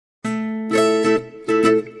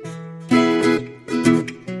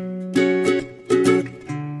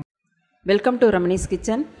Welcome to Ramanis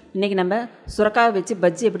kitchen. இன்றைக்கி நம்ம சுரக்காவை வச்சு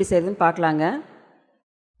பஜ்ஜி எப்படி செய்கிறதுன்னு பார்க்கலாங்க.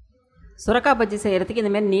 சுரக்கா பஜ்ஜி செய்கிறதுக்கு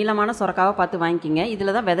இந்தமாரி நீளமான சுரக்காவை பார்த்து வாங்கிக்கிங்க.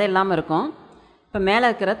 இதில் தான் விதை இல்லாமல் இருக்கும். இப்போ மேலே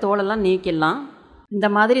இருக்கிற தோலெல்லாம் நீக்கிடலாம். இந்த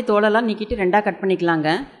மாதிரி தோலெல்லாம் நீக்கிட்டு ரெண்டாக கட்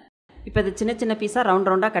பண்ணிக்கலாங்க. இப்போ இது சின்ன சின்ன பீஸாக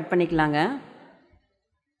ரவுண்டாக கட் பண்ணிக்கலாங்க.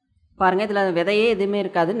 பாருங்கள், இதில் விதையே எதுவுமே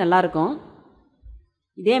இருக்காது, நல்லாயிருக்கும்.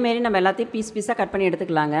 இதேமாரி நம்ம எல்லாத்தையும் பீஸாக கட் பண்ணி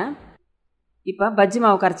எடுத்துக்கலாங்க. இப்போ பஜ்ஜி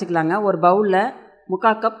மாவு கரைச்சிக்கலாங்க. ஒரு பவுலில்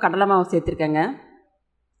 3/4 கப் கடலை மாவு சேர்த்துருக்கேங்க.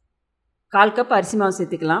 1/4 கப் அரிசி மாவு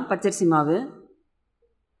சேர்த்துக்கலாம், பச்சரிசி மாவு.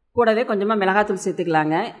 கூடவே கொஞ்சமாக மிளகாத்தூள்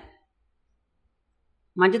சேர்த்துக்கலாங்க.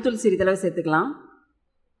 மஞ்சத்தூள் சிறிதளவு சேர்த்துக்கலாம்.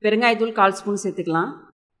 பெருங்காயத்தூள் 1/4 ஸ்பூன் சேர்த்துக்கலாம்.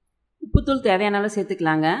 உப்புத்தூள் தேவையான அளவு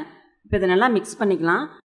சேர்த்துக்கலாங்க. இப்போ இதை நல்லா மிக்ஸ் பண்ணிக்கலாம்.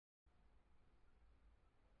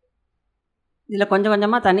 இதில் கொஞ்சம்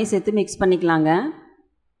கொஞ்சமாக தண்ணி சேர்த்து மிக்ஸ் பண்ணிக்கலாங்க.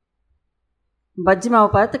 பஜ்ஜி மாவு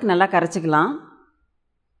பதத்துக்கு நல்லா கரைச்சிக்கலாம்.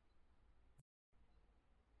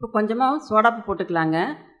 இப்போ கொஞ்சமாக சோடாப்பு போட்டுக்கலாங்க.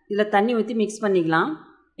 இதில் தண்ணி ஊற்றி மிக்ஸ் பண்ணிக்கலாம்.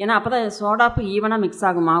 ஏன்னா அப்போ தான் சோடாப்பு ஈவனாக மிக்ஸ்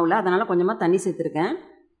ஆகும் மாவில், அதனால் கொஞ்சமாக தண்ணி சேர்த்துருக்கேன்.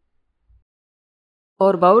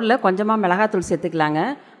 ஒரு பவுலில் கொஞ்சமாக மிளகாத்தூள் சேர்த்துக்கலாங்க.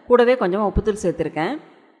 கூடவே கொஞ்சமாக உப்புத்தூள் சேர்த்துருக்கேன்.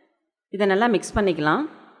 இதை நல்லா மிக்ஸ் பண்ணிக்கலாம்.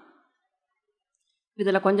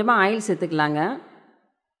 இதில் கொஞ்சமாக ஆயில் சேர்த்துக்கலாங்க.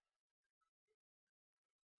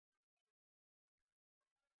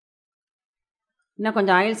 இன்னும்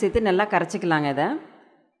கொஞ்சம் ஆயில் சேர்த்து நல்லா கரைச்சிக்கலாங்க இதை.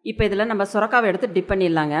 இப்போ இதில் நம்ம சுரக்காவை எடுத்து டிப்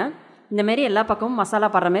பண்ணிடலாங்க. இந்தமாரி எல்லா பக்கமும் மசாலா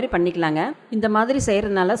படுற மாதிரி பண்ணிக்கலாங்க. இந்த மாதிரி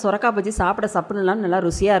செய்கிறதுனால சுரக்கா பஜ்ஜி சாப்பிட சப்புனுலாம் நல்லா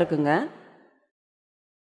ருசியாக இருக்குங்க.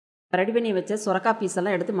 ரெடி பண்ணி வச்ச சுரக்கா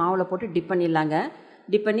பீஸெல்லாம் எடுத்து மாவில் போட்டு டிப் பண்ணிடலாங்க.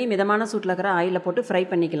 டிப் பண்ணி மிதமான சூட்டில் இருக்கிற ஆயிலில் போட்டு ஃப்ரை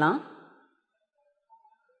பண்ணிக்கலாம்.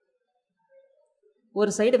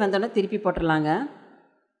 ஒரு சைடு வந்தோடனே திருப்பி போட்டுடலாங்க.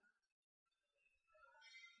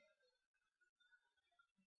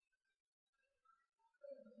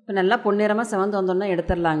 இப்போ நல்லா பொன்னிறமாக செவந்து வந்தோன்னா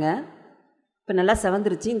எடுத்துடலாங்க. இப்போ நல்லா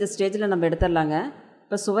செவந்துருச்சு. இந்த ஸ்டேஜில் நம்ம எடுத்துடலாங்க.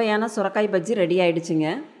 இப்போ சுவையான சுரக்காய் பஜ்ஜி ரெடி ஆகிடுச்சிங்க.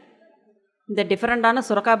 இந்த டிஃப்ரெண்ட்டான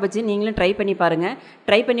சுரக்காய் பஜ்ஜி நீங்களும் ட்ரை பண்ணி பாருங்கள்.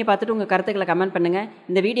 ட்ரை பண்ணி பார்த்துட்டு உங்கள் கருத்துக்களை கமெண்ட் பண்ணுங்கள்.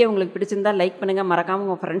 இந்த வீடியோ உங்களுக்கு பிடிச்சிருந்தால் லைக் பண்ணுங்கள். மறக்காமல்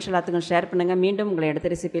உங்கள் ஃப்ரெண்ட்ஸ் எல்லாத்துக்கும் ஷேர் பண்ணுங்கள். மீண்டும் உங்களை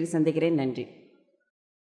அடுத்த ரெசிபியில் சந்திக்கிறேன். நன்றி.